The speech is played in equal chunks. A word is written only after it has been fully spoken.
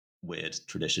weird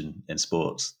tradition in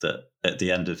sports that at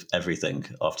the end of everything,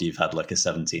 after you've had like a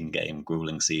 17-game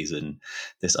grueling season,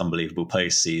 this unbelievable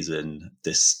postseason,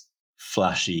 this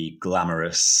flashy,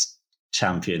 glamorous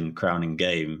champion crowning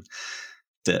game,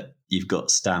 that you've got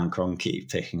Stan Kroenke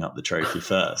picking up the trophy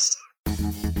first.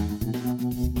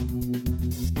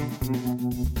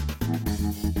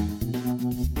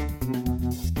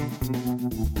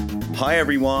 Hi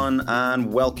everyone,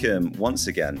 and welcome once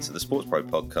again to the Sports Pro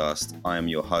podcast. I am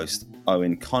your host,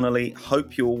 Owen Connolly.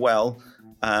 Hope you're well.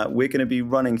 We're going to be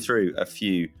running through a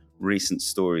few recent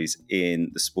stories in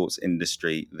the sports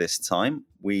industry this time.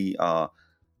 We are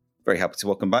very happy to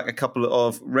welcome back a couple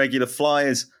of regular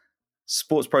flyers.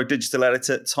 Sports Pro digital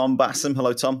editor Tom Bassam.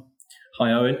 Hello, Tom.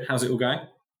 Hi, Owen. How's it all going?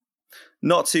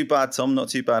 Not too bad, Tom. Not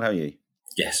too bad. How are you?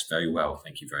 Yes, very well.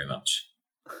 Thank you very much.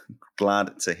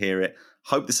 Glad to hear it.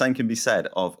 Hope the same can be said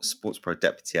of Sports Pro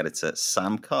deputy editor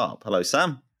Sam Karp. Hello,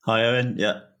 Sam. Hi, Owen.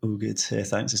 Yeah, all good here.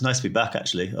 Thanks. It's nice to be back,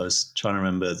 actually. I was trying to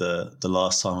remember the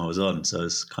last time I was on, so I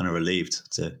was kind of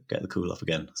relieved to get the call off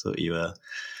again. I thought you were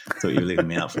leaving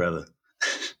me out forever.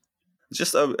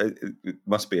 Just it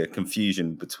must be a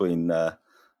confusion between our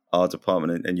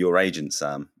department and your agent,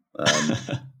 Sam.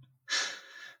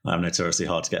 I'm notoriously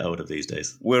hard to get hold of these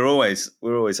days. We're always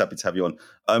happy to have you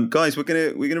on, guys. We're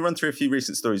gonna run through a few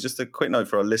recent stories. Just a quick note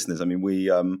for our listeners. I mean, we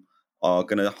are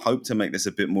gonna hope to make this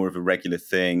a bit more of a regular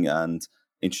thing and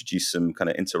introduce some kind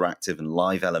of interactive and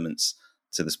live elements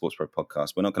to the Sports Pro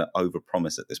podcast. We're not going to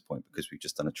overpromise at this point because we've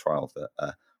just done a trial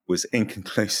that was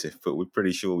inconclusive, but we're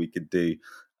pretty sure we could do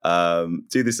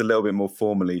this a little bit more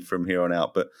formally from here on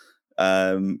out. But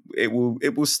it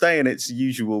will stay in its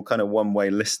usual kind of one-way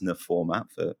listener format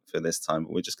for this time.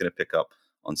 But we're just going to pick up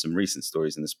on some recent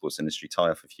stories in the sports industry,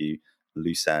 tie off a few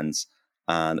loose ends,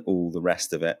 and all the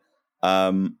rest of it.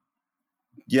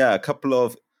 A couple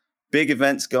of big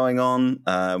events going on.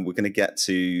 We're going to get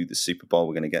to the Super Bowl.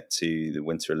 We're going to get to the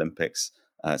Winter Olympics.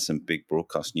 Some big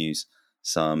broadcast news,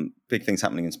 some big things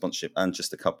happening in sponsorship, and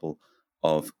just a couple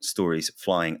of stories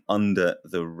flying under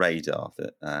the radar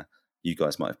that you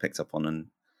guys might have picked up on and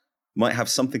might have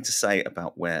something to say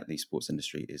about where the sports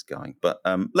industry is going. But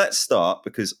let's start,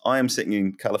 because I am sitting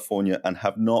in California and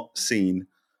have not seen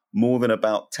more than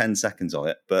about 10 seconds of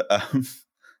it. But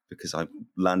because I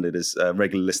landed, as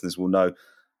regular listeners will know,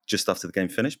 just after the game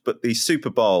finished. But the Super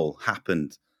Bowl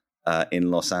happened in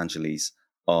Los Angeles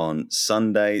on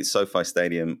Sunday. SoFi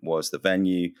Stadium was the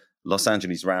venue. Los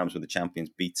Angeles Rams were the champions,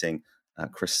 beating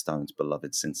Chris Stone's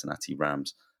beloved Cincinnati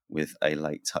Rams with a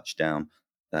late touchdown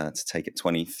to take it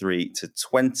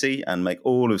 23-20 and make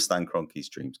all of Stan Kroenke's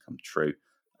dreams come true.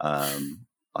 I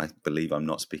believe I'm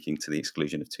not speaking to the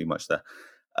exclusion of too much there.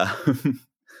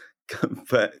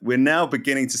 But we're now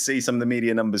beginning to see some of the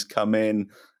media numbers come in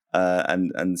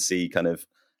and see kind of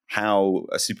how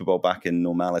a Super Bowl back in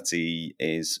normality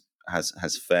has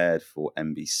fared for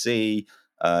NBC.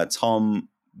 Tom,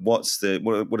 what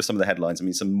are some of the headlines? I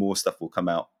mean, some more stuff will come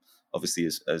out, obviously,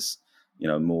 as you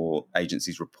know, more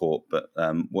agencies report. But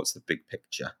what's the big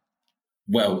picture?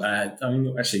 Well,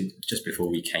 actually, just before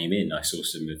we came in, I saw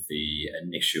some of the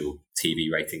initial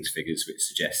TV ratings figures, which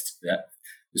suggest that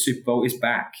the Super Bowl is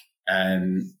back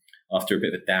after a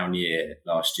bit of a down year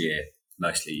last year,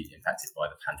 mostly impacted by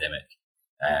the pandemic.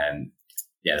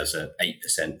 There's an 8%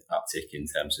 uptick in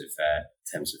terms of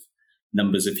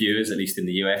numbers of viewers, at least in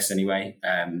the US anyway.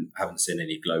 Haven't seen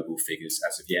any global figures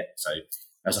as of yet. So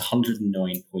there's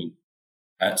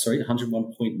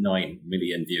 101.9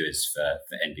 million viewers for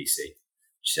NBC,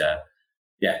 which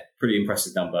pretty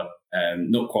impressive number.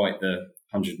 Not quite the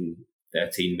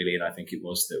 113 million, I think it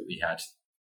was, that we had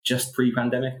just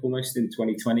pre-pandemic, almost in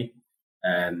 2020.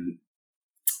 And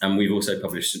we've also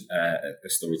published a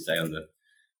story today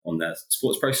on the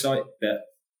Sports Pro site that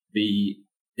the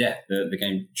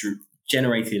game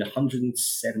generated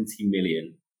 170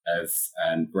 million of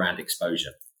brand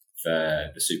exposure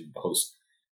for the Super Bowls.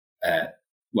 Not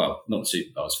the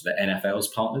Super Bowls, for the NFL's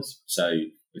partners. So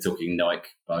we're talking Nike,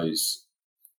 Bose,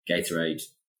 Gatorade,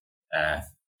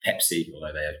 Pepsi,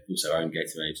 although they also own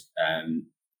Gatorade.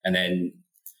 And then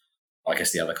I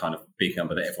guess the other kind of big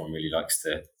number that everyone really likes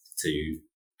to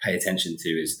pay attention to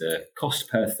is the cost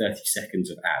per 30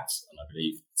 seconds of ads. And I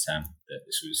believe, Sam, that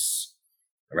this was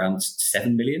around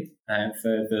 7 million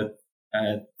for the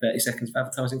 30 seconds of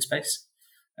advertising space,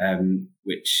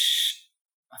 which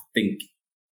I think,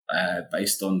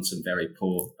 based on some very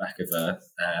poor back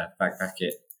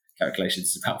bracket calculations,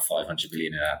 is about 500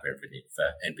 million in ad revenue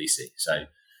for NBC. So,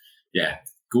 yeah,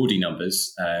 gaudy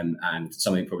numbers, and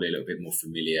something probably a little bit more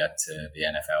familiar to the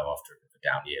NFL after a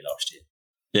down year last year.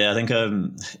 Yeah, I think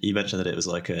you mentioned that it was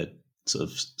like a sort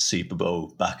of Super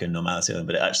Bowl back in normality,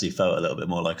 but it actually felt a little bit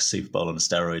more like a Super Bowl on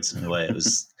steroids in a way. It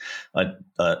was, I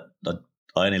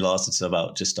only lasted to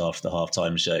about just after the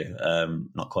halftime show.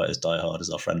 Not quite as diehard as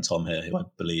our friend Tom here, who I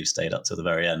believe stayed up till the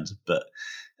very end. But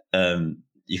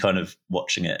you're kind of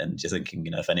watching it and you're thinking,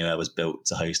 if anywhere was built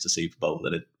to host a Super Bowl,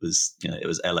 that it was, it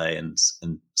was LA and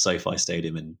SoFi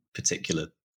Stadium in particular.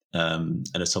 And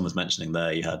as Tom was mentioning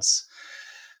there, you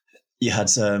had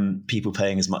people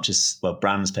paying as much as,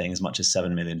 brands paying as much as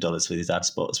 $7 million for these ad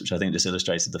spots, which I think just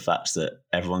illustrated the fact that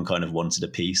everyone kind of wanted a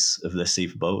piece of this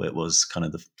Super Bowl. It was kind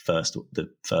of the first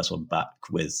one back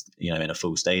with, in a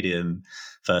full stadium,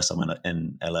 first time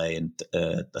in LA, and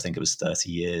I think it was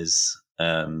 30 years.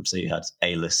 So you had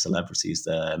A-list celebrities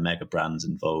there, mega brands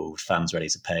involved, fans ready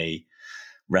to pay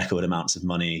record amounts of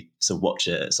money to watch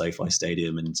it at SoFi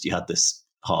Stadium. And you had this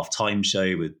halftime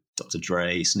show with Dr.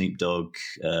 Dre, Snoop Dogg,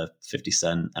 50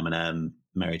 Cent, Eminem,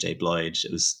 Mary J. Blige.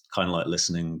 It was kind of like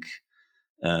listening.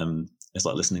 It's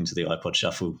like listening to the iPod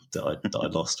Shuffle that I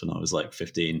lost when I was like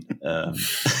 15. And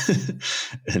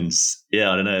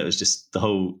yeah, I don't know. It was just the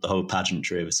whole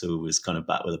pageantry of it all was kind of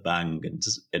back with a bang. And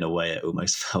just, in a way, it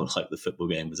almost felt like the football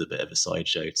game was a bit of a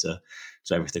sideshow to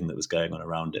everything that was going on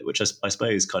around it, which I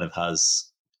suppose kind of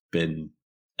has been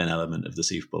an element of the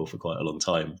Super Bowl for quite a long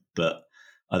time. But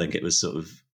I think it was sort of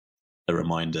a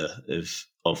reminder of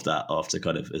that after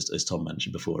kind of, as Tom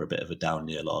mentioned before, a bit of a down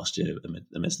year last year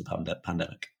amidst the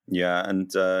pandemic. Yeah,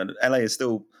 and LA is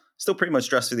still pretty much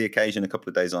dressed for the occasion. A couple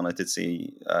of days on, I did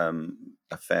see a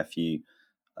fair few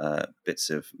bits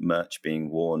of merch being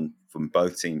worn from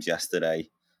both teams yesterday.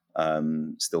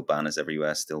 Still banners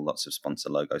everywhere, still lots of sponsor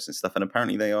logos and stuff. And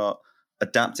apparently they are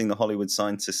adapting the Hollywood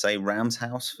sign to say Rams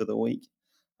House for the week.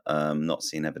 Not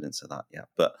seen evidence of that yet,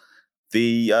 but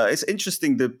it's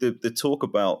interesting the talk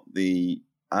about the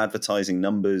advertising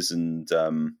numbers and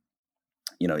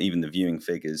even the viewing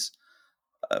figures.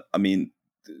 I mean,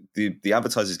 the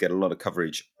advertisers get a lot of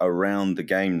coverage around the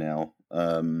game now,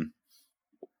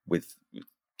 with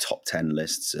top 10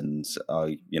 lists, and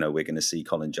we're going to see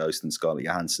Colin Jost and Scarlett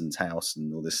Johansson's house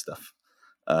and all this stuff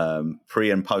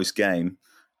pre and post game.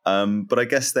 But I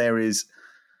guess there's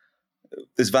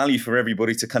value for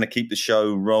everybody to kind of keep the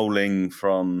show rolling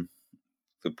from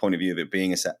the point of view of it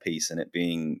being a set piece and it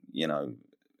being,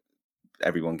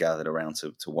 everyone gathered around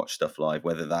to watch stuff live,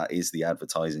 whether that is the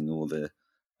advertising or the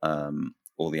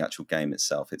actual game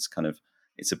itself. It's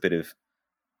a bit of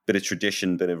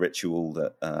tradition, bit of ritual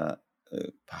that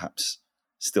perhaps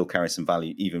still carries some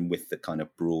value, even with the kind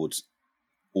of broad,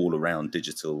 all around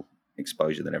digital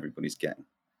exposure that everybody's getting.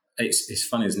 It's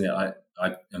funny, isn't it?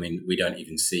 I mean, we don't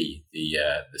even see the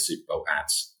Super Bowl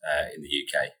ads in the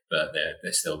UK, but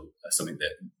they're still something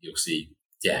that you'll see.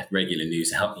 Yeah, regular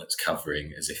news outlets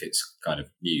covering as if it's kind of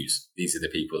news. These are the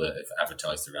people that have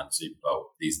advertised around the Super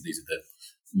Bowl. These are the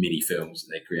mini films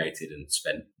that they created and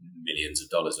spent millions of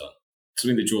dollars on.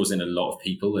 Something that draws in a lot of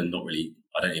people, and not really.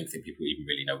 I don't even think people even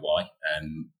really know why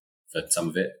for some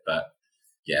of it, but.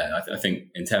 Yeah, I think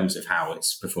in terms of how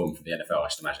it's performed for the NFL, I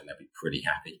should imagine they'll be pretty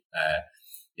happy,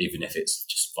 even if it's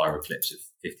just viral clips of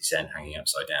 50 Cent hanging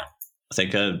upside down. I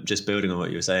think just building on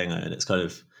what you were saying, and it's kind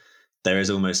of, there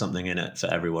is almost something in it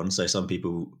for everyone. So some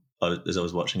people, as I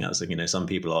was watching it, I was thinking, some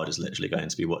people are just literally going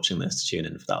to be watching this to tune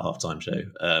in for that halftime show.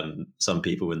 Some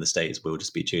people in the States will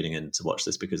just be tuning in to watch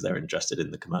this because they're interested in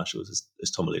the commercials,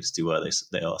 as Tom alluded to, where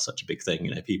they are such a big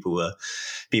thing. People were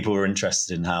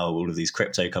interested in how all of these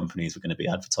crypto companies were going to be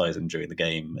advertising during the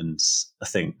game. And I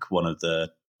think one of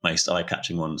the most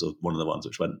eye-catching ones, or one of the ones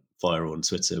which went viral on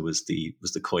Twitter, was the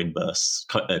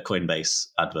Coinbase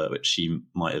advert, which you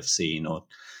might have seen or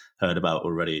heard about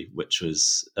already, which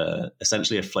was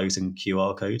essentially a floating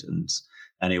QR code. And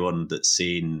anyone that's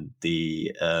seen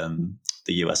the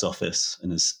US office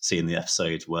and has seen the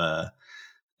episode where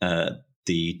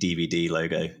the DVD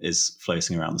logo is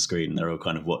floating around the screen, they're all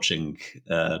kind of watching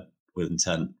with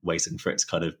intent, waiting for it to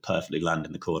kind of perfectly land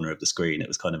in the corner of the screen. It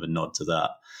was kind of a nod to that,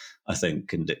 I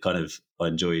think. And I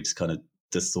enjoyed kind of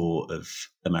the thought of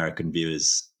American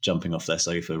viewers jumping off their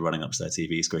sofa, running up to their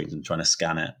TV screens and trying to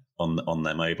scan it on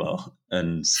their mobile.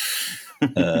 And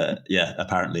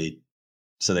apparently,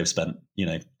 so they've spent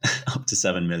up to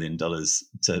 $7 million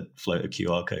to float a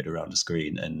QR code around a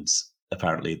screen, and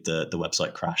apparently the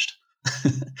website crashed.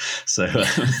 So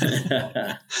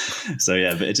yeah,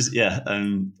 but it just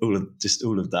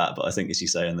all of that. But I think, as you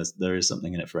say, and there is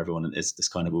something in it for everyone, and it's this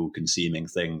kind of all-consuming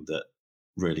thing that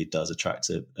really does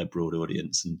attract a broad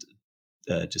audience, and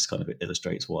just kind of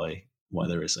illustrates why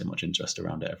there is so much interest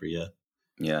around it every year.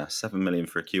 Yeah, 7 million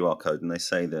for a QR code, and they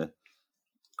say the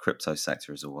crypto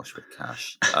sector is awash with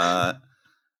cash.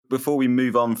 before we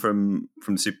move on from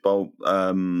the Super Bowl,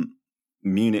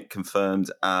 Munich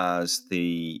confirmed as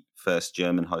the first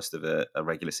German host of a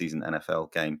regular season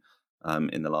NFL game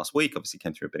in the last week. Obviously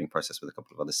came through a bidding process with a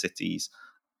couple of other cities.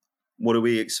 What do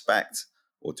we expect,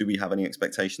 or do we have any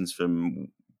expectations from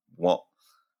what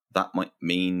that might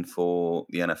mean for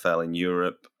the NFL in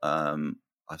Europe?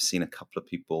 I've seen a couple of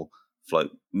people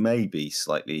float, maybe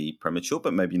slightly premature,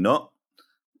 but maybe not,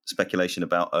 speculation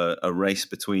about a race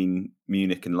between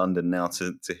Munich and London now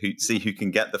to see who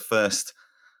can get the first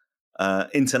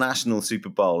international Super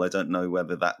Bowl. I don't know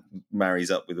whether that marries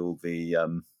up with all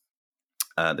the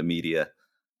media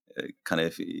kind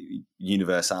of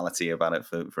universality about it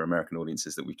for American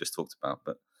audiences that we've just talked about.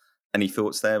 But any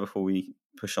thoughts there before we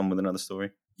push on with another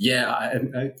story? Yeah,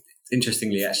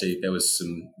 interestingly, actually, there was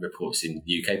some reports in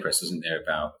the UK press, wasn't there,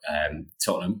 about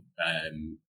Tottenham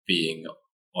being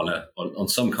on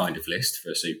some kind of list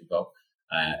for a Super Bowl.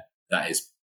 That is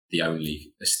the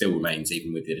only, it still remains,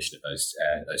 even with the addition of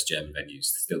those German venues,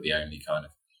 still the only kind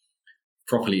of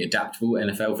properly adaptable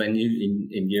NFL venue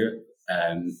in Europe.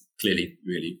 Clearly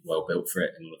really well built for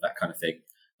it and all of that kind of thing.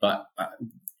 But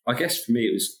I guess for me,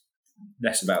 it was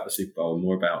less about the Super Bowl and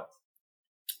more about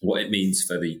what it means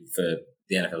for the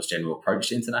NFL's general approach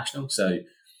to international. So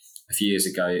a few years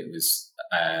ago, it was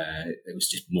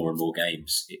just more and more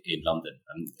games in London,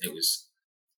 and it was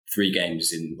 3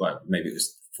 games maybe it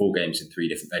was 4 games in 3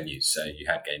 different venues. So you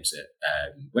had games at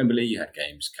Wembley, you had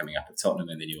games coming up at Tottenham,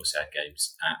 and then you also had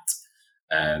games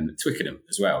at Twickenham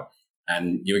as well.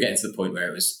 And you were getting to the point where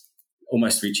it was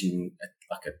almost reaching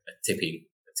a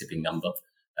tipping number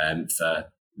for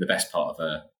the best part of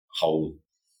a whole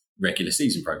regular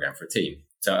season program for a team.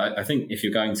 So I think if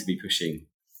you're going to be pushing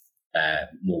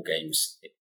more games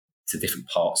to different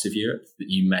parts of Europe, that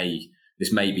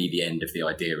this may be the end of the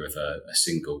idea of a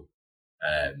single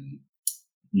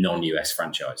non-US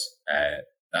franchise.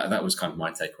 That was kind of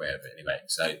my takeaway of it anyway.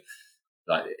 So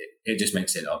it just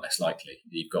makes it a lot less likely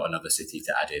that you've got another city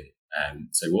to add in.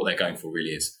 So what they're going for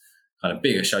really is kind of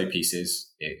bigger showpieces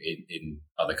in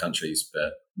other countries,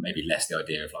 but maybe less the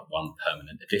idea of like one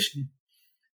permanent addition.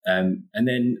 And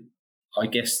then I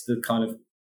guess the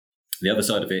other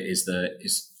side of it is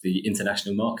the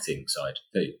international marketing side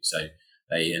too. So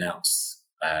they announced,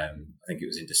 I think it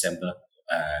was in December,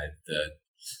 the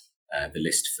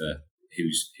list for who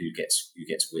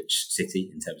gets which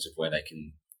city in terms of where they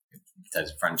can, in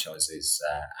terms of franchises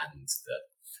and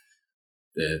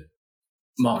the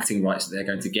marketing rights that they're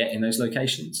going to get in those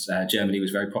locations. Germany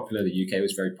was very popular. The UK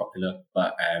was very popular,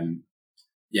 but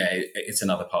it's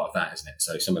another part of that, isn't it?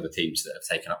 So some of the teams that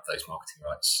have taken up those marketing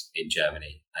rights in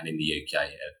Germany and in the UK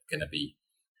are going to be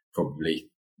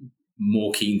probably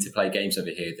more keen to play games over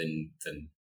here than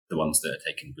the ones that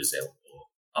are taken in Brazil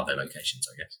or other locations,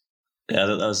 I guess. Yeah,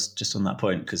 that was just on that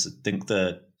point, because I think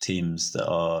the teams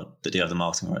that do have the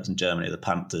marketing rights in Germany are the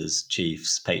Panthers,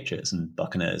 Chiefs, Patriots, and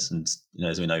Buccaneers. And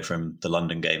as we know from the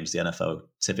London games, the NFL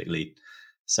typically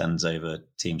sends over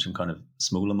teams from kind of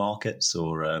smaller markets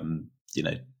or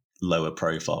lower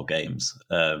profile games.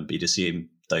 But you'd assume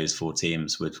those 4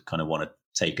 teams would kind of want to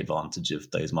take advantage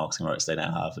of those marketing rights they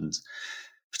now have and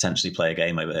potentially play a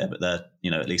game over here. But they're,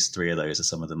 at least 3 of those are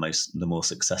some of the more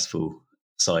successful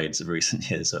sides of recent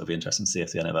years. So it'll be interesting to see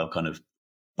if the NFL kind of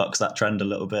bucks that trend a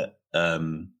little bit,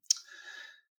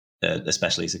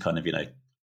 especially to kind of,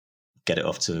 get it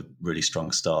off to a really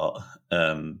strong start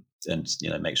and,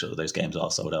 make sure that those games are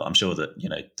sold out. I'm sure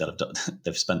that,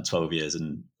 they've spent 12 years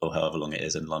or however long it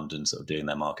is in London sort of doing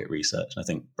their market research. And I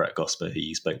think Brett Gosper, who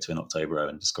you spoke to in October,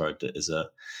 and described it as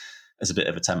a bit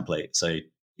of a template. So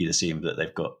you'd assume that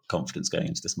they've got confidence going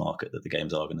into this market that the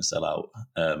games are going to sell out.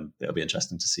 It'll be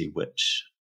interesting to see which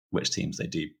teams they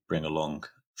do bring along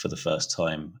for the first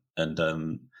time. And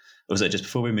also, just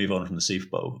before we move on from the Super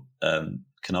Bowl,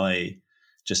 can I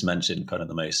just mention kind of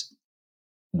the most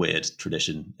weird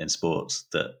tradition in sports,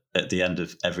 that at the end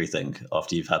of everything,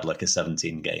 after you've had like a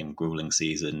 17-game grueling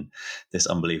season, this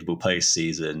unbelievable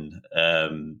postseason,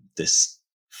 this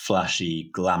flashy,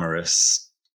 glamorous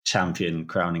champion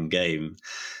crowning game,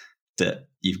 that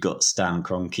you've got Stan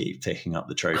Kroenke picking up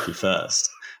the trophy first.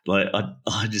 Like,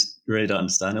 I just really don't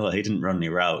understand it. Like, he didn't run any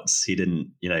routes. He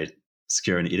didn't,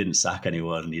 secure any, he didn't sack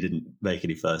anyone. He didn't make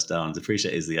any first downs. I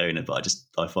appreciate he's the owner, but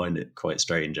I find it quite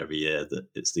strange every year that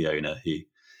it's the owner who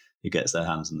gets their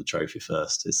hands on the trophy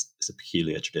first. It's a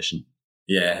peculiar tradition.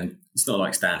 Yeah, and it's not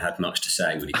like Stan had much to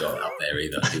say when he got up there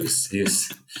either. He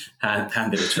was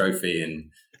handed a trophy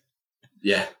and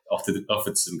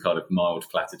offered some kind of mild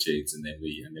platitudes, and then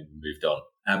we moved on.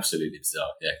 Absolutely bizarre.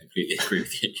 Yeah, completely agree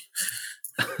with you.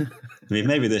 I mean,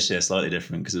 maybe this year slightly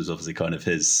different because it was obviously kind of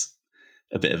his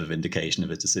a bit of a vindication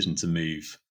of a decision to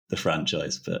move the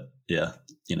franchise. But yeah,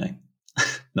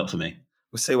 not for me.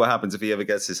 We'll see what happens if he ever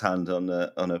gets his hand on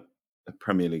a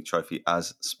Premier League trophy,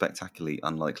 as spectacularly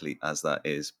unlikely as that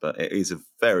is. But it is a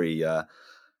very,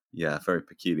 very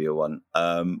peculiar one.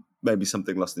 Maybe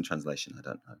something lost in translation. I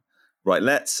don't know. Right,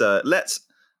 let's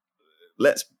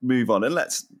move on, and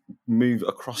let's move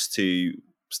across to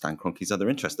Stan Kroenke's other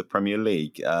interest. The Premier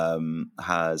League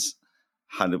has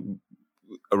had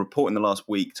a report in the last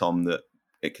week, Tom, that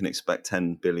it can expect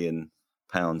 £10 billion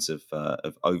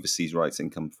of overseas rights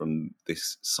income from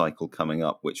this cycle coming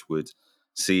up, which would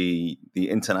see the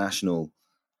international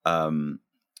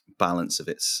balance of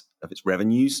its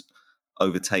revenues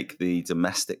overtake the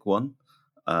domestic one.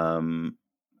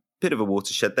 Bit of a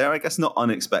watershed there, I guess, not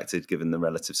unexpected given the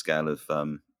relative scale of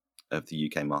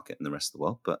the UK market and the rest of the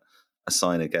world, but a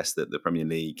sign, I guess, that the Premier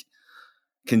League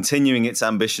continuing its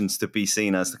ambitions to be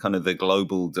seen as the kind of the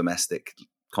global domestic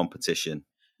competition.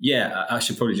 Yeah, I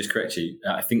should probably just correct you.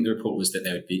 I think the report was that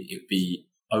it would be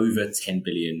over £10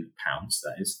 billion,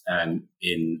 that is,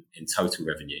 in total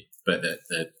revenue, but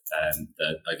the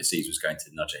overseas was going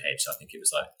to nudge ahead. So I think it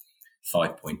was like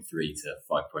 5.3 to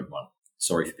 5.1.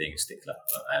 Sorry for being a stickler,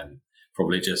 but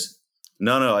probably just...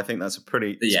 No, I think that's a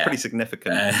pretty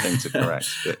significant thing to correct.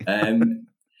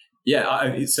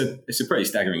 It's a pretty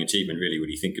staggering achievement, really, when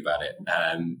you think about it.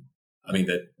 I mean,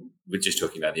 we're just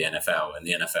talking about the NFL, and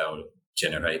the NFL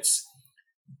generates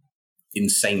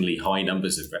insanely high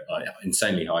numbers of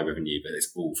insanely high revenue, but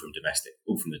it's all from the domestic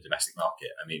market.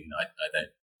 I mean,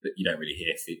 you don't really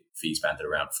hear fees banded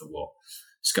around for what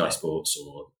Sky Sports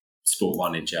or Sport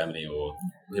One in Germany or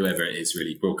whoever it is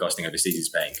really broadcasting overseas is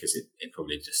paying, because it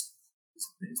probably just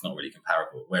it's not really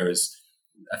comparable. Whereas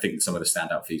I think some of the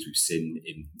standout fees we've seen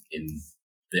in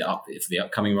the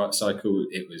upcoming right cycle,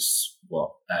 it was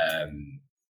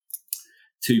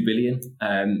 2 billion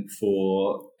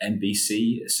for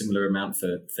NBC, a similar amount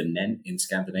for NENT in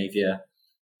Scandinavia.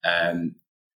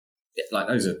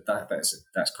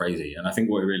 That's crazy. And I think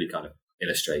what it really kind of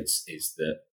illustrates is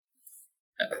that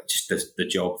just the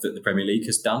job that the Premier League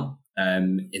has done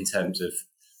in terms of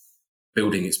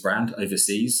building its brand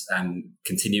overseas and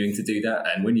continuing to do that.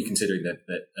 And when you're considering that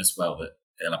as well, that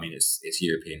I mean, it's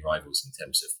European rivals in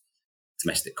terms of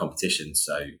domestic competition.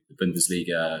 So the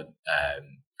Bundesliga,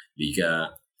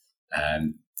 Liga,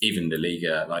 even the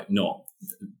Liga,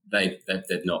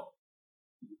 they've not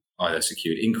either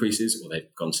secured increases or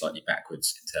they've gone slightly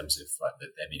backwards in terms of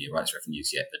their media rights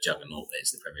revenues. Yet the juggernaut that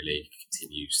is the Premier League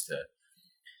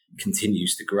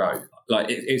continues to grow.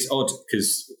 It's odd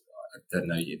because I don't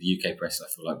know, the UK press, I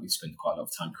feel like we spend quite a lot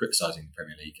of time criticising the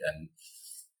Premier League and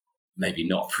maybe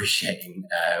not appreciating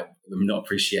kind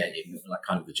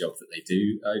of the job that they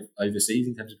do overseas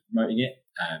in terms of promoting it.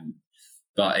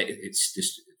 But I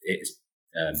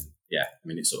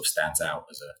mean, it sort of stands out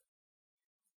as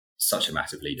such a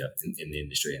massive leader in the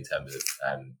industry in terms of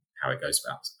how it goes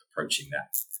about approaching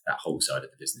that whole side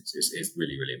of the business. It's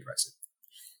really, really impressive.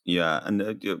 Yeah,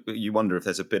 and you wonder if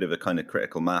there's a bit of a kind of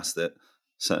critical mass that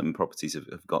certain properties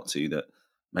have got to that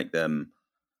make them,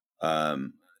 I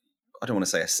don't want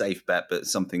to say a safe bet, but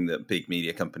something that big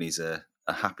media companies are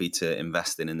happy to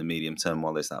invest in the medium term,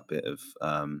 while there's that bit of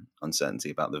uncertainty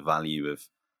about the value of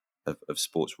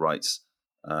sports rights,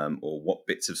 or what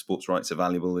bits of sports rights are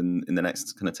valuable in the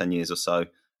next kind of 10 years or so.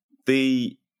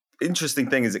 The interesting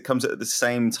thing is it comes at the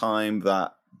same time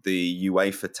that the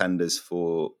UEFA tenders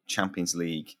for Champions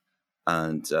League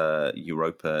and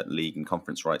Europa League and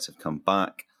conference rights have come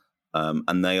back,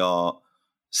 and they are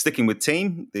sticking with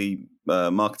Team, the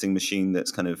marketing machine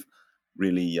that's kind of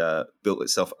really built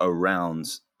itself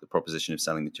around the proposition of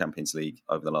selling the Champions League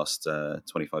over the last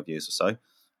 25 years or so.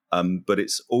 But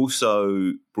it's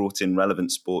also brought in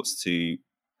relevant sports to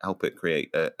help it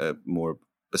create a more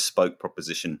bespoke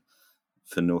proposition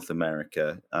for North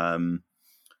America.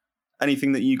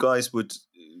 Anything that you guys would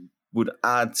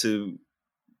add to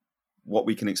what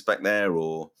we can expect there,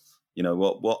 or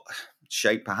what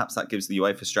shape perhaps that gives the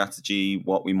UEFA strategy,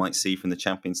 what we might see from the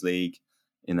Champions League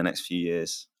in the next few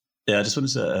years? Yeah, I just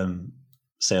wanted to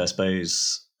say, I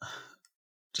suppose,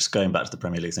 just going back to the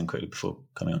Premier League thing quickly before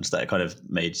coming on to that, it kind of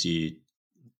makes it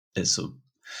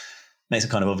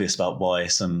kind of obvious about why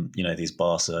some, these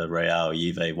Barca, Real,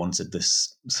 Juve wanted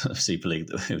this sort of Super League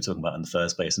that we were talking about in the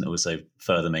first place. And it also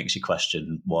further makes you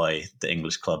question why the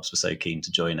English clubs were so keen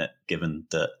to join it, given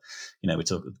that,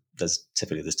 there's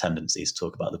typically this tendency to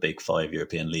talk about the big five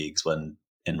European leagues, when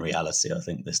in reality, I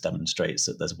think this demonstrates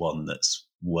that there's one that's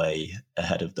way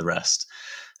ahead of the rest.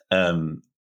 So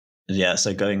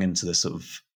going into this sort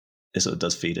of it sort of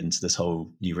does feed into this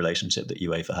whole new relationship that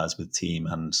UEFA has with Team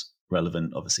and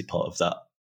Relevant, obviously part of that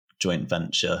joint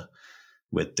venture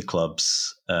with the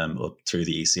clubs or through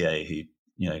the ECA, who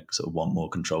sort of want more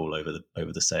control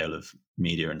over the sale of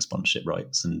media and sponsorship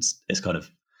rights. And it's kind of,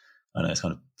 I know it's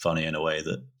kind of funny in a way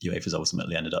that UEFA's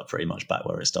ultimately ended up pretty much back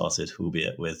where it started,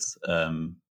 albeit with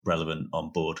Relevant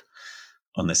on board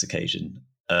on this occasion.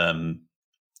 I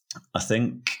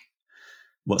think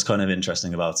what's kind of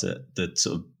interesting about it, the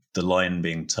sort of the line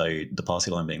being towed, the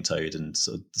party line being towed, and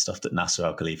sort of the stuff that Nasser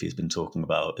Al Khelaifi has been talking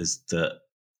about, is that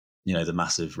the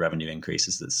massive revenue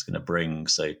increases that it's going to bring.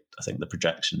 So I think the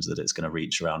projections that it's going to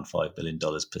reach around $5 billion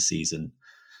per season.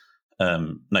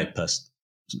 $5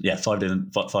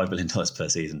 billion per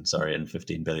season, sorry, and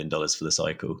 $15 billion for the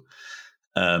cycle.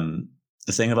 The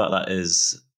thing about that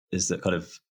is that kind of,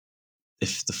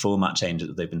 if the format change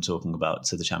that they've been talking about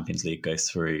to the Champions League go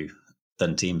through,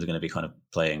 then teams are going to be kind of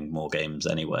playing more games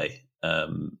anyway.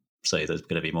 So there's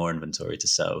going to be more inventory to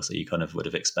sell. So you kind of would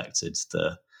have expected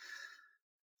the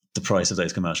price of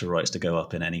those commercial rights to go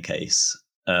up in any case.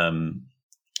 And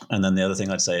then the other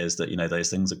thing I'd say is that,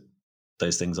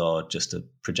 those things are just a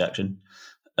projection.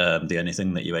 The only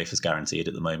thing that UEFA is guaranteed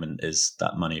at the moment is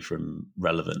that money from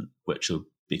Relevant, which will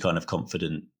be kind of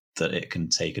confident that it can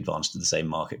take advantage of the same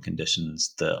market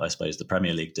conditions that I suppose the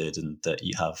Premier League did, and that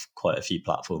you have quite a few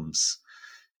platforms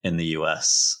in the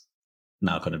US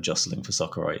now kind of jostling for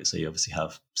soccer rights. So you obviously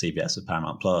have CBS with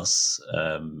Paramount Plus,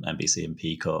 NBC and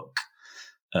Peacock,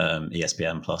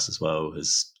 ESPN Plus as well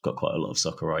has got quite a lot of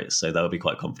soccer rights. So they'll be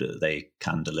quite confident that they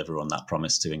can deliver on that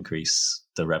promise to increase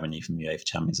the revenue from UEFA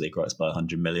Champions League rights by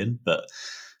 100 million. But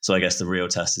so I guess the real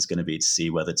test is going to be to see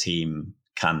whether Team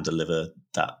can deliver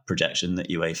that projection that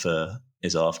UEFA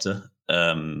is after.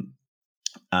 And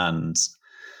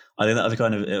I think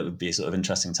that it would be a sort of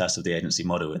interesting test of the agency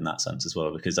model in that sense as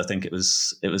well, because I think it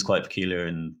was quite peculiar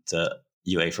in that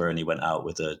UEFA only went out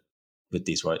with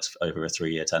these rights over a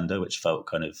 3-year tender, which felt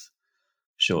kind of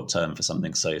short term for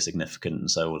something so significant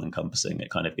and so all encompassing. It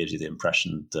kind of gives you the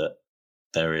impression that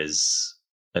there is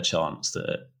a chance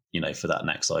that, for that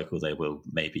next cycle, they will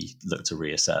maybe look to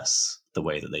reassess the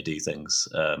way that they do things.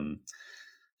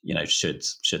 Should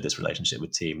this relationship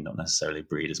with Team not necessarily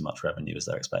breed as much revenue as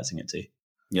they're expecting it to.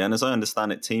 Yeah, and as I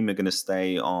understand it, Team are going to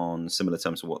stay on similar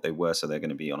terms to what they were, so they're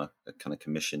going to be on a kind of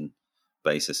commission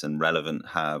basis, and Relevant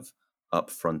have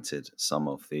upfronted some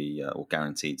of the, or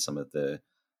guaranteed some of the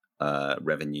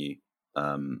revenue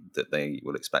that they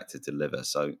will expect to deliver.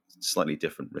 So slightly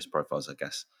different risk profiles, I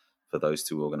guess, for those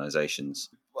two organizations.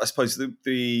 I suppose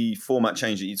the format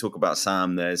change that you talk about,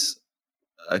 Sam, there's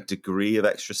a degree of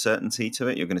extra certainty to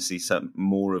it. You're going to see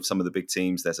more of some of the big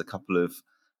teams. There's a couple of,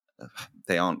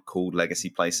 they aren't called legacy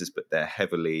places, but they're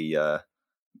heavily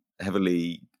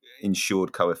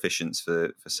insured coefficients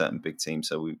for certain big teams.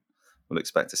 So we'll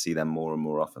expect to see them more and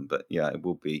more often. But yeah, it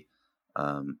will be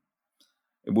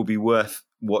worth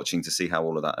watching to see how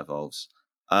all of that evolves.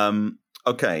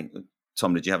 Okay,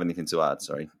 Tom, did you have anything to add?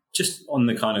 Sorry. Just on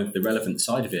the kind of the relevant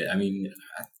side of it, I mean,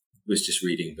 I was just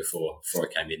reading before I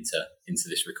came into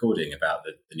this recording about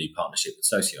the new partnership with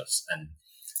Socios, and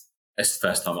it's the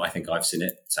first time I think I've seen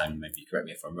it. Sam, maybe correct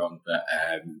me if I'm wrong, but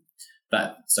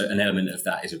so an element of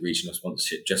that is a regional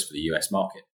sponsorship just for the US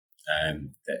market,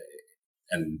 and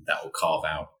that will carve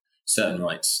out certain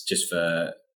rights just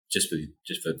for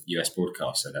US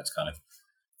broadcast. So that's kind of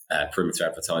perimeter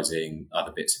advertising,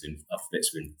 other bits of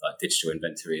like digital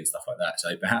inventory and stuff like that.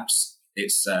 So perhaps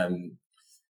it's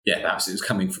perhaps it was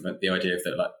coming from the idea of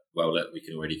that, like, well, look, we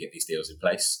can already get these deals in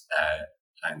place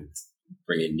and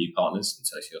bring in new partners, and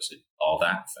Socios are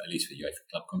that, for at least for UEFA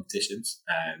club competitions.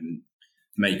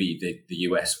 Maybe the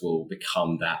US will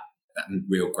become that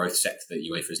real growth sector that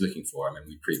UEFA is looking for. I mean,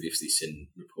 we've previously seen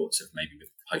reports of maybe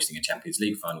hosting a Champions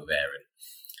League final there, and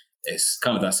it's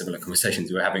kind of that similar conversations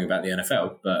we were having about the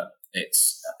NFL, but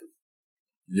it's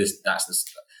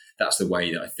that's the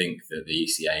way that I think that the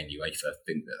ECA and UEFA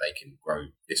think that they can grow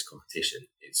this competition.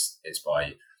 It's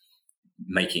by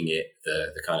making it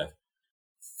the kind of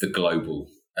the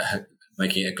global,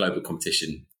 making it a global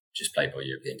competition just played by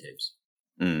European teams.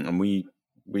 And we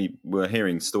were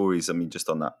hearing stories. I mean, just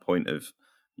on that point of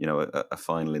a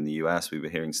final in the US, we were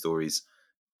hearing stories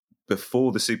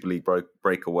before the Super League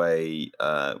breakaway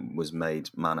was made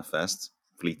manifest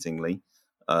fleetingly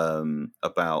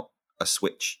about a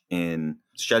switch in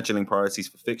scheduling priorities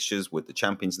for fixtures. Would the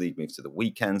Champions League move to the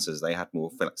weekends as they had more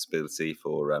flexibility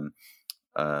for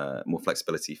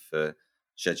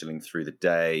scheduling through the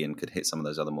day and could hit some of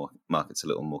those other markets a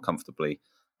little more comfortably?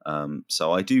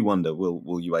 So I do wonder, will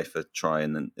UEFA try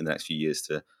in the next few years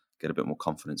to get a bit more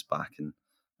confidence back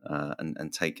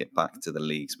and take it back to the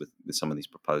leagues with some of these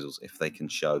proposals if they can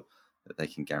show that they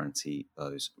can guarantee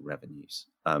those revenues.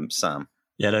 Sam?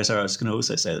 Yeah, no, sorry, I was going to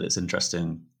also say that it's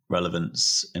interesting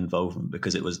relevance involvement,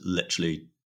 because it was literally,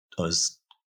 I was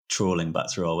trawling back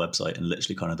through our website, and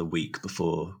literally kind of the week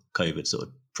before COVID sort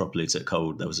of properly took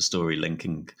hold, there was a story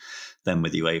linking them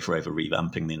with UEFA over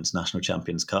revamping the International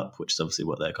Champions Cup, which is obviously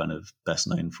what they're kind of best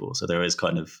known for. So there is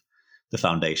kind of the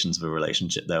foundations of a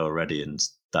relationship there already, and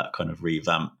that kind of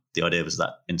revamp. The idea was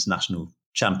that International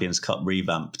Champions Cup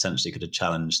revamp potentially could have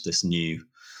challenged this new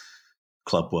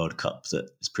Club World Cup that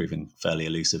is proving fairly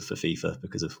elusive for FIFA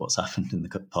because of what's happened in the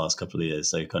past couple of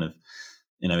years. So kind of,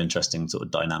 interesting sort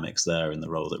of dynamics there in the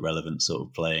role that Relevant's sort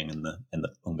of playing in the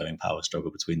ongoing power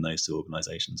struggle between those two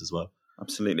organisations as well.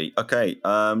 Absolutely. Okay,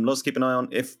 lots to keep an eye on.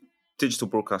 If digital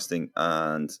broadcasting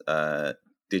and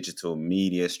digital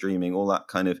media streaming, all that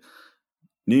kind of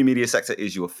new media sector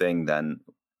is your thing, then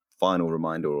final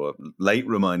reminder, or a late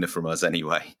reminder from us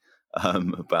anyway,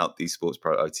 about the Sports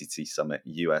Pro OTT Summit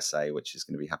USA, which is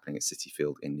going to be happening at Citi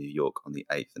Field in New York on the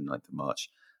 8th and 9th of March.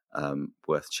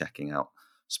 Worth checking out.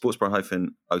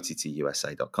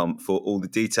 sportspro-ottusa.com for all the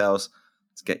details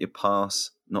to get your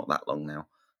pass. Not that long now.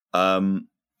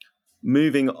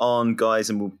 Moving on, guys,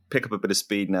 and we'll pick up a bit of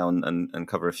speed now and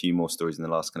cover a few more stories in the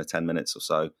last kind of 10 minutes or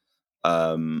so.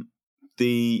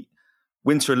 The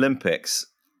Winter Olympics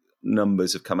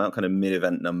numbers have come out, kind of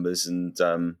mid-event numbers, and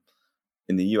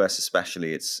in the US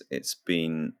especially, it's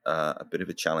been a bit of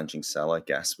a challenging sell, I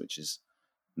guess, which is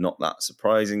not that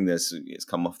surprising. It's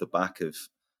come off the back of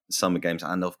the Summer Games,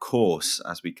 and of course,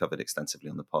 as we covered extensively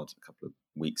on the pod a couple of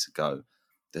weeks ago,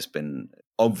 there's been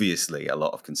obviously a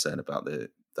lot of concern about the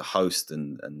host,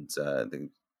 and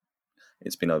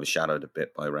it's been overshadowed a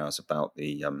bit by rows about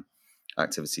the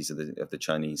activities of the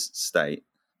Chinese state.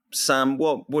 Sam,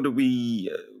 what do we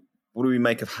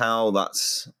make of how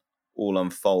that's all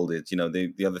unfolded?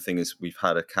 The other thing is we've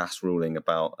had a CAS ruling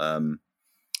about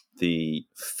the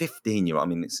 15-year-old. I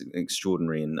mean, it's an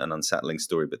extraordinary and unsettling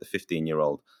story, but the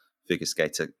 15-year-old figure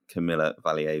skater Kamila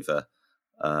Valieva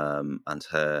and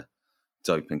her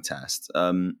doping test.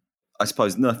 I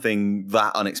suppose nothing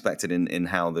that unexpected in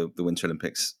how the Winter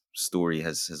Olympics story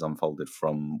has unfolded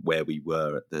from where we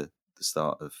were at the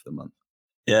start of the month.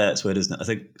 Yeah, it's weird, isn't it? I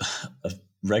think I've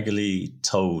regularly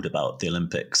told about the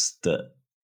Olympics that,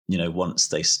 once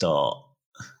they start,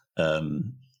 all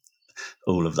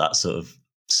of that sort of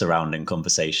surrounding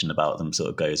conversation about them sort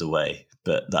of goes away.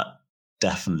 But that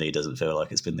definitely doesn't feel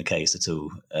like it's been the case at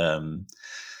all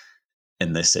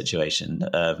in this situation.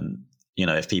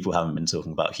 If people haven't been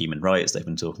talking about human rights, they've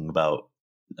been talking about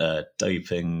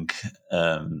doping,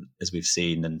 as we've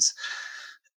seen. And,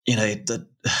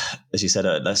 as you said,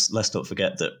 let's not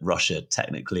forget that Russia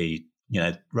technically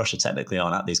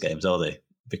aren't at these games, are they?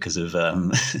 Because of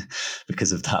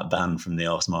that ban from the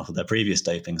aftermath of their previous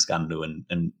doping scandal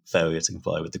and failure to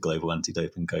comply with the global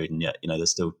anti-doping code. And yet,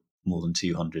 there's still more than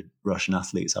 200 Russian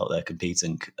athletes out there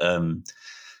competing. So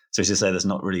as you say, there's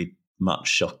not really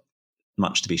much to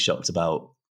be shocked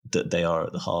about that they are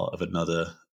at the heart of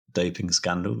another doping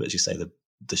scandal. But as you say, the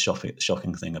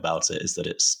shocking thing about it is that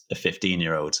it's a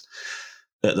 15-year-old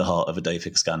at the heart of a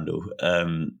doping scandal.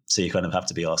 So you kind of have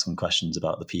to be asking questions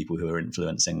about the people who are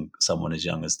influencing someone as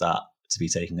young as that to be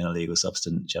taking an illegal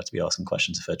substance. You have to be asking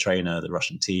questions of her trainer, the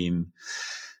Russian team,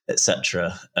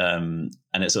 etc. And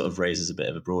it sort of raises a bit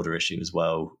of a broader issue as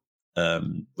well,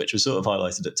 which was sort of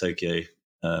highlighted at Tokyo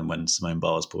when Simone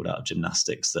Biles pulled out of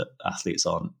gymnastics, that athletes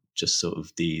aren't just sort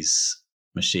of these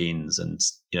machines. And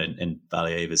in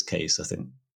Valieva's case, I think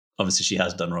obviously she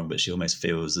has done wrong, but she almost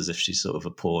feels as if she's sort of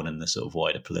a pawn in the sort of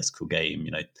wider political game.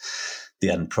 The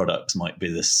end product might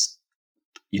be this,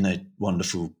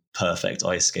 wonderful, perfect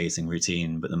ice skating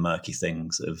routine, but the murky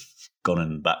things that have gone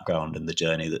in the background and the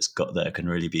journey that's got there can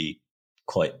really be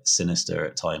quite sinister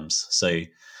at times. So,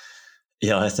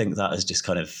 yeah, I think that has just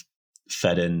kind of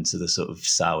fed into the sort of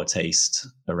sour taste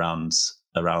around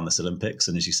this Olympics.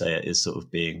 And as you say, it is sort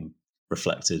of being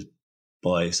reflected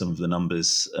by some of the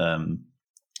numbers.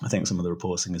 I think some of the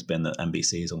reporting has been that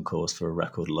NBC is on course for a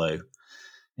record low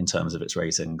in terms of its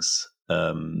ratings,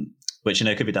 which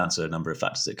could be down to a number of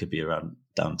factors. It could be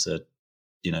down to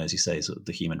as you say, sort of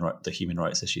the human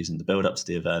rights issues in the build up to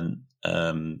the event.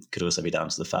 Could also be down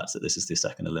to the fact that this is the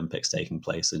second Olympics taking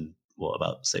place in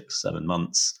about 6-7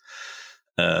 months.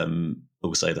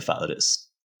 Also, the fact that it's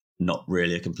not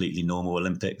really a completely normal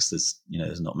Olympics. There's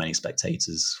not many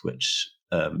spectators, which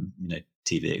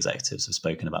TV executives have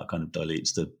spoken about, kind of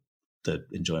dilutes the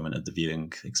enjoyment of the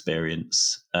viewing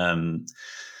experience. But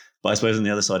I suppose on the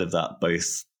other side of that,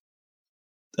 both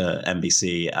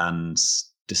NBC and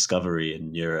Discovery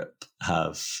in Europe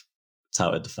have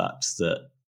touted the fact that,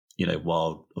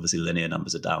 while obviously linear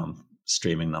numbers are down,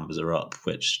 streaming numbers are up,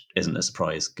 which isn't a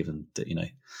surprise given that,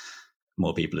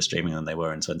 more people are streaming than they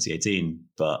were in 2018.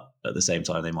 But at the same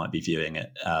time, they might be viewing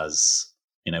it as,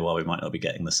 while we might not be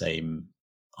getting the same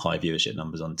high viewership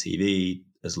numbers on TV,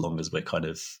 as long as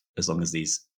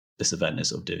this event is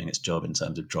sort of doing its job in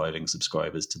terms of driving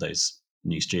subscribers to those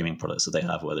new streaming products that they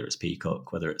have, whether it's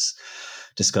Peacock, whether it's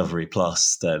Discovery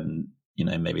Plus, then,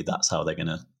 maybe that's how they're going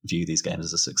to view these games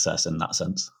as a success in that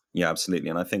sense. Yeah, absolutely.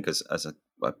 And I think as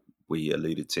we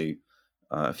alluded to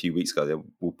a few weeks ago, there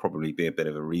will probably be a bit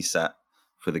of a reset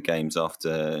for the games for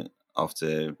the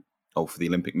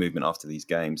Olympic movement after these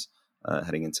games,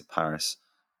 heading into Paris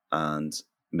and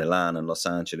Milan and Los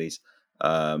Angeles.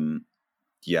 On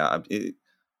the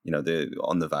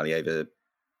Valieva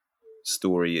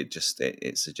story,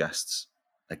 it suggests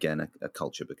again a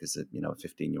culture, because a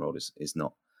 15-year-old is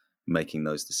not making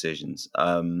those decisions.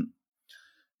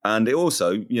 And it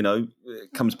also,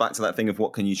 it comes back to that thing of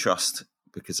what can you trust?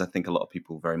 Because I think a lot of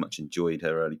people very much enjoyed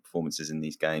her early performances in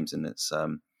these games, and it's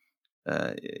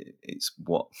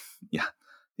what the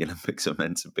Olympics are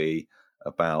meant to be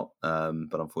about.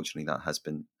 But unfortunately, that has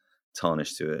been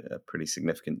tarnished to a pretty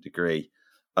significant degree.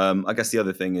 I guess the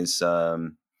other thing is,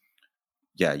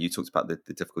 you talked about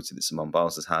the difficulty that Simone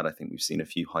Biles has had. I think we've seen a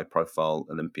few high-profile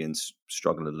Olympians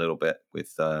struggle a little bit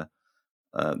with their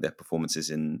performances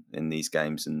in these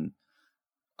games, and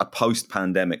a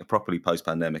properly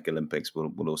post-pandemic Olympics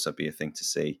will also be a thing to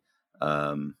see.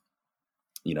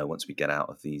 Once we get out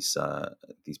of these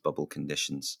bubble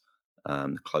conditions,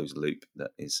 the closed loop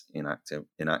that is in action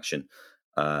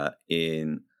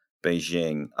in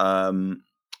Beijing.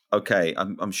 Okay,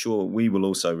 I'm sure we will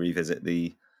also revisit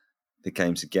the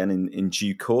games again in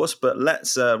due course, but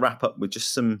let's wrap up with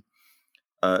just some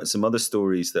other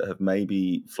stories that have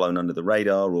maybe flown under the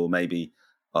radar, or maybe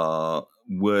are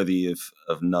worthy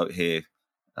of note here,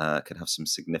 could have some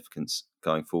significance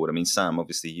going forward. I mean, Sam,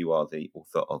 obviously you are the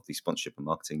author of the sponsorship and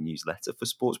marketing newsletter for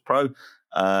Sports Pro.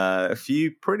 A few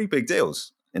pretty big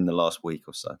deals in the last week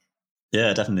or so.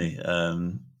 Yeah, definitely.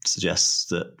 Suggests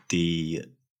that the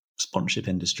sponsorship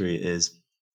industry is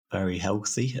very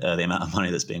healthy. The amount of money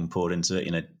that's being poured into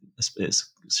it,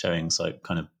 it's showing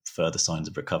kind of further signs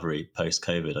of recovery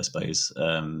post-COVID, I suppose.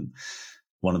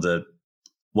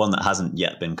 One that hasn't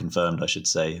yet been confirmed, I should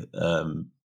say,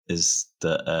 is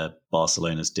that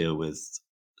Barcelona's deal with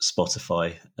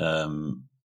Spotify,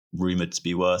 rumoured to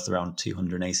be worth around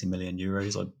 280 million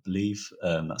euros, I believe.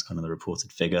 That's kind of the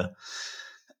reported figure.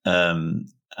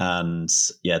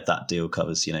 That deal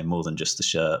covers, more than just the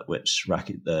shirt, which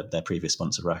their previous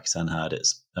sponsor Rakuten had.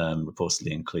 It's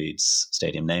reportedly includes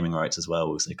stadium naming rights as well.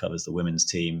 Also covers the women's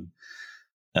team,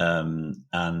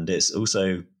 and it's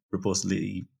also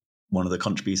reportedly one of the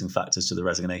contributing factors to the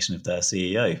resignation of their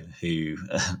CEO, who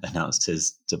announced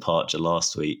his departure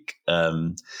last week.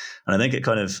 And I think it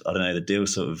kind of, the deal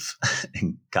sort of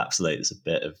encapsulates a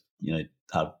bit of,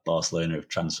 how Barcelona have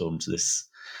transformed from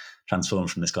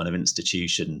this kind of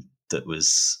institution that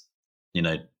was,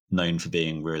 known for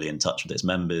being really in touch with its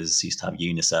members. Used to have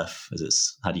UNICEF as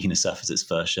its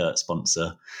first shirt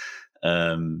sponsor,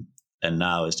 and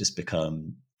now it's just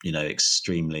become,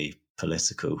 extremely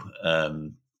political.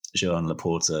 Joan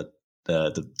Laporta,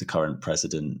 the current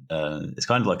president, it's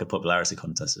kind of like a popularity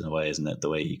contest in a way, isn't it? The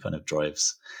way he kind of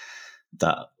drives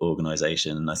that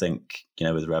organization. And I think,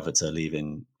 with Revita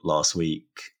leaving last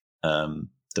week, the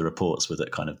reports were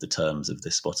that kind of the terms of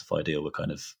this Spotify deal were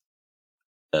kind of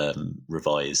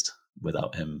revised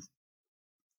without him,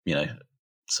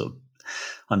 sort of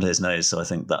under his nose. So I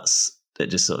think it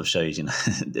just sort of shows,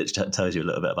 it tells you a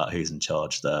little bit about who's in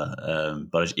charge there.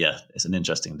 But it's an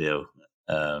interesting deal.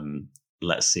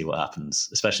 Let's see what happens,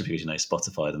 especially because,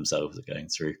 Spotify themselves are going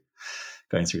through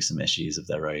some issues of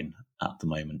their own at the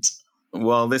moment.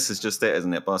 Well, this is just it,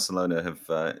 isn't it? Barcelona have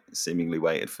seemingly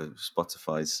waited for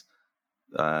Spotify's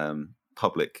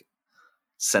public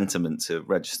sentiment to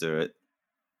register at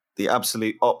the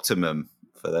absolute optimum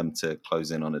for them to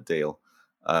close in on a deal.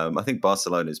 I think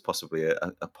Barcelona is possibly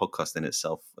a podcast in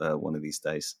itself one of these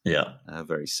days. Yeah,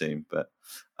 very soon. But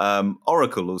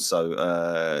Oracle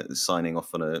also signing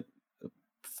off on a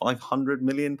 £500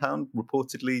 million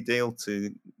reportedly deal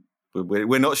to.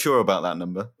 We're not sure about that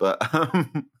number, but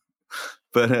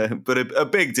a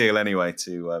big deal anyway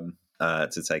to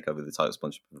take over the title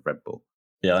sponsorship of Red Bull.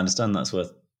 Yeah, I understand that's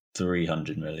worth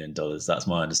 $300 million. That's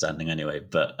my understanding anyway.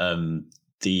 But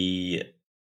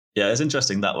it's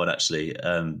interesting, that one actually,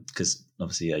 because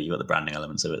obviously you got the branding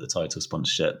elements of it, the title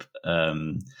sponsorship.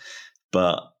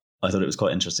 But I thought it was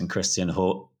quite interesting. Christian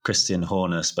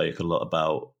Horner spoke a lot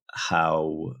about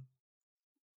how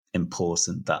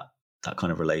important that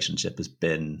kind of relationship has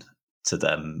been to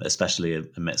them, especially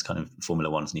amidst kind of Formula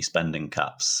One's new spending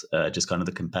caps, just kind of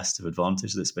the competitive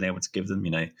advantage that's been able to give them,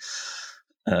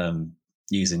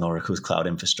 using Oracle's cloud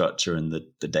infrastructure and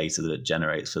the data that it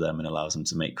generates for them and allows them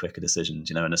to make quicker decisions.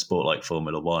 In a sport like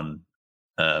Formula One,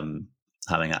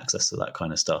 having access to that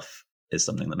kind of stuff is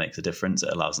something that makes a difference.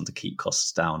 It allows them to keep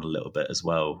costs down a little bit as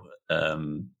well.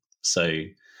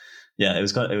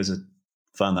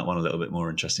 Found that one a little bit more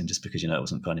interesting just because, it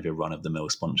wasn't kind of a run-of-the-mill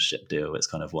sponsorship deal. It's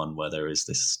kind of one where there is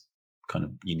this kind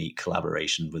of unique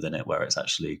collaboration within it where it's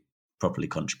actually properly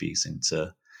contributing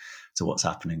to what's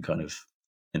happening kind of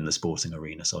in the sporting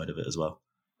arena side of it as well.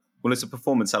 Well, it's a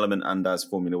performance element, and as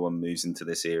Formula One moves into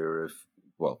this era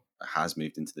of, has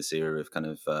moved into this era of kind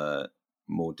of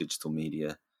more digital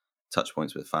media touch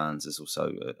points with fans, there's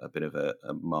also a bit of a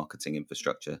marketing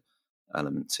infrastructure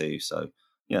element too. So,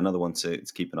 yeah, another one to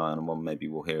keep an eye on, and one maybe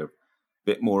we'll hear a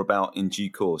bit more about in due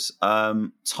course.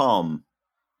 Tom,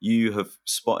 you have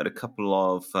spotted a couple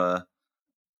of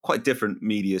quite different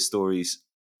media stories,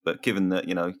 but given that,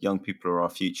 young people are our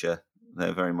future,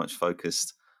 they're very much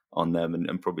focused on them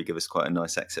and probably give us quite a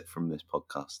nice exit from this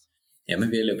podcast. Yeah,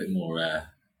 maybe a little bit more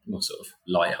sort of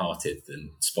light-hearted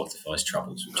than Spotify's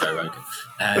troubles with Joe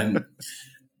Rogan.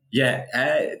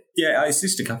 It's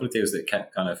just a couple of deals that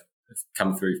kind of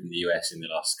come through from the US in the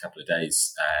last couple of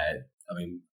days.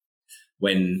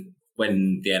 When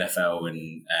the NFL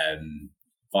and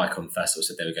Viacom first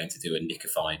said they were going to do a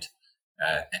nickified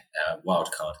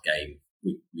wildcard game,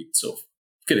 we sort of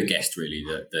could have guessed really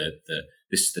that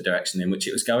this is the direction in which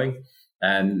it was going.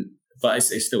 But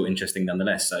it's still interesting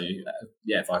nonetheless. So,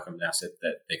 Viacom now said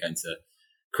that they're going to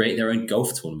create their own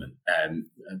golf tournament,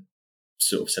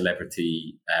 sort of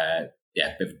celebrity,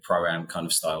 bit of a pro-am kind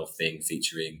of style thing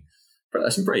featuring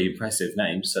some pretty impressive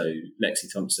names. So Lexi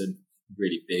Thompson,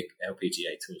 really big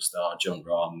LPGA Tour star, Jon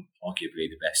Rahm, arguably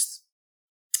the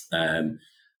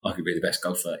best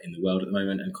golfer in the world at the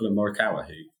moment, and Colin Morikawa,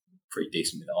 who pretty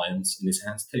decent with irons in his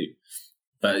hands too.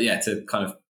 But to kind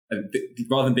of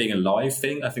rather than being a live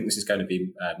thing, I think this is going to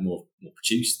be more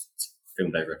produced,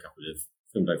 filmed over a couple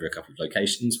of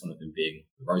locations. One of them being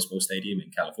the Rose Bowl Stadium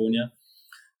in California.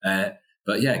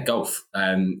 Golf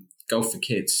for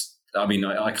kids. I mean,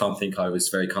 I can't think I was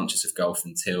very conscious of golf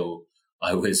until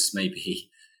I was maybe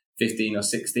 15 or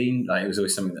 16. Like, it was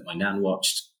always something that my nan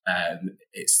watched.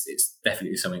 It's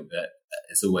definitely something that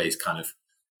has always kind of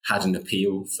had an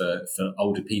appeal for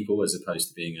older people as opposed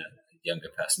to being a younger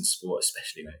person's sport,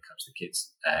 especially when it comes to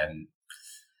kids.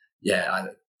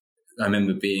 I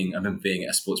remember being at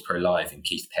a Sports Pro Live in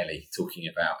Keith Pelly talking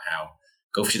about how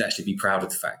golf should actually be proud of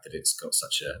the fact that it's got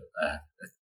such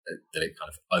that it kind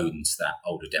of owns that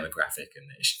older demographic, and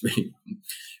it should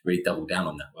really double down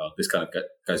on that. Well, this kind of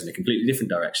goes in a completely different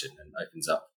direction and opens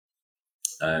up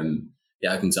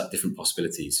different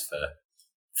possibilities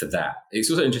for that. It's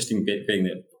also interesting being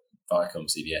that Viacom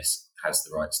CBS has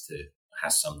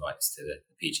some rights to the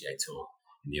PGA Tour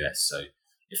in the US. So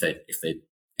if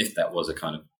that was a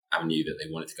kind of avenue that they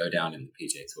wanted to go down and the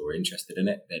PGA Tour were interested in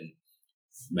it, then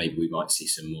maybe we might see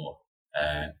some more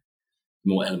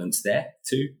elements there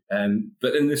too.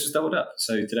 But then this was doubled up.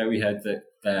 So today we heard that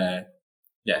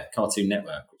Cartoon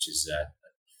Network, which is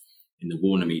in the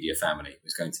Warner Media family,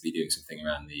 was going to be doing something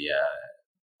around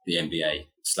the NBA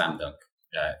Slam Dunk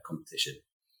competition.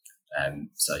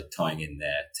 So tying in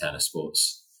their Turner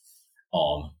Sports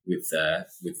arm with their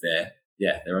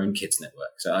own kids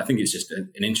network. So I think it's just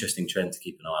an interesting trend to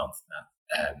keep an eye on for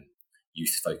that.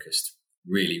 Youth focused,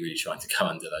 really, really trying to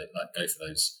go for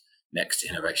those next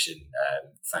generation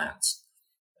fans.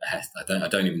 I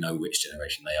don't even know which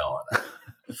generation they are.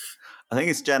 I think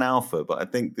it's Gen Alpha, but I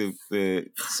think the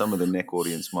some of the Nick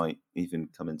audience might even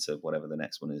come into whatever the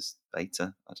next one is,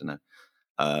 Beta. I don't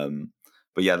know.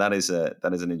 But yeah, that is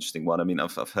an interesting one. I mean,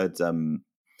 I've heard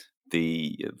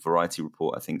the Variety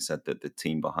report, I think, said that the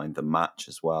team behind the match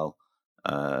as well,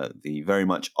 the very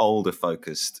much older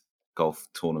focused golf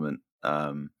tournament,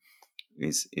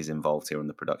 is involved here on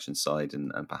the production side,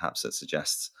 and perhaps that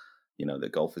suggests,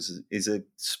 that golf is a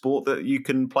sport that you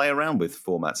can play around with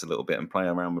formats a little bit and play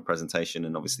around with presentation,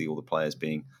 and obviously all the players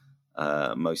being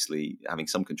mostly having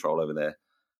some control over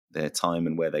their time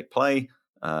and where they play,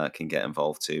 can get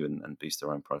involved too and boost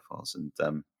their own profiles. And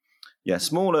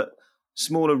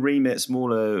smaller remit,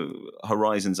 smaller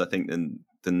horizons, I think,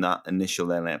 than that initial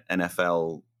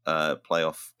NFL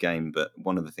playoff game. But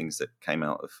one of the things that came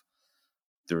out of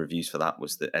the reviews for that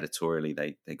was that editorially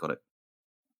they got it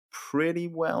pretty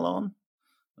well on.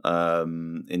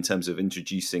 in terms of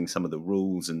introducing some of the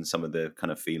rules and some of the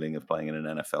kind of feeling of playing in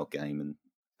an NFL game. And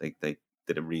they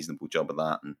did a reasonable job of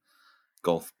that. And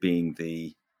golf being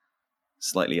the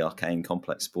slightly arcane,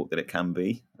 complex sport that it can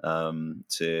be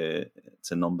to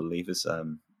non-believers.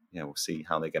 We'll see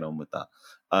how they get on with that.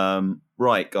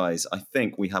 Right, guys, I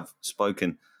think we have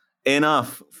spoken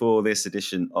enough for this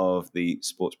edition of the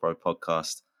Sports Pro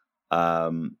podcast.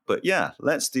 But yeah,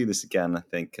 let's do this again. I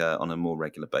think on a more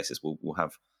regular basis, we'll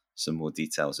have some more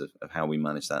details of how we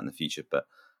manage that in the future. But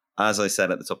as I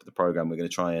said at the top of the program, we're going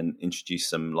to try and introduce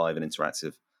some live and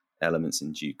interactive elements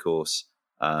in due course.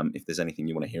 If there's anything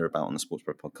you want to hear about on the Sports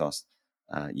Pro podcast,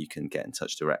 you can get in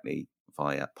touch directly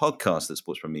via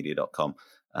podcast@sportspromedia.com.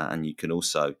 And you can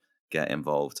also get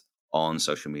involved on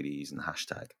social media using the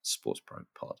hashtag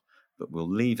SportsProPod. But we'll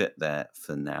leave it there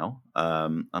for now.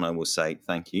 And I will say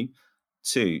thank you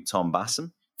to Tom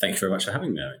Bassam. Thanks very much for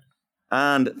having me, Owen.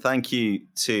 And thank you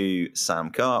to Sam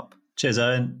Karp. Cheers,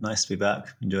 Owen. Nice to be back.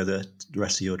 Enjoy the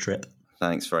rest of your trip.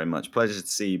 Thanks very much. Pleasure to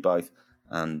see you both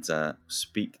and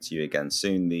speak to you again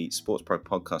soon. The Sports Pro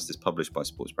podcast is published by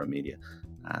Sports Pro Media.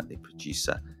 The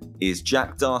producer is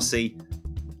Jack Darcy.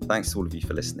 Thanks to all of you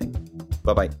for listening.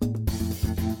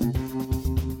 Bye-bye.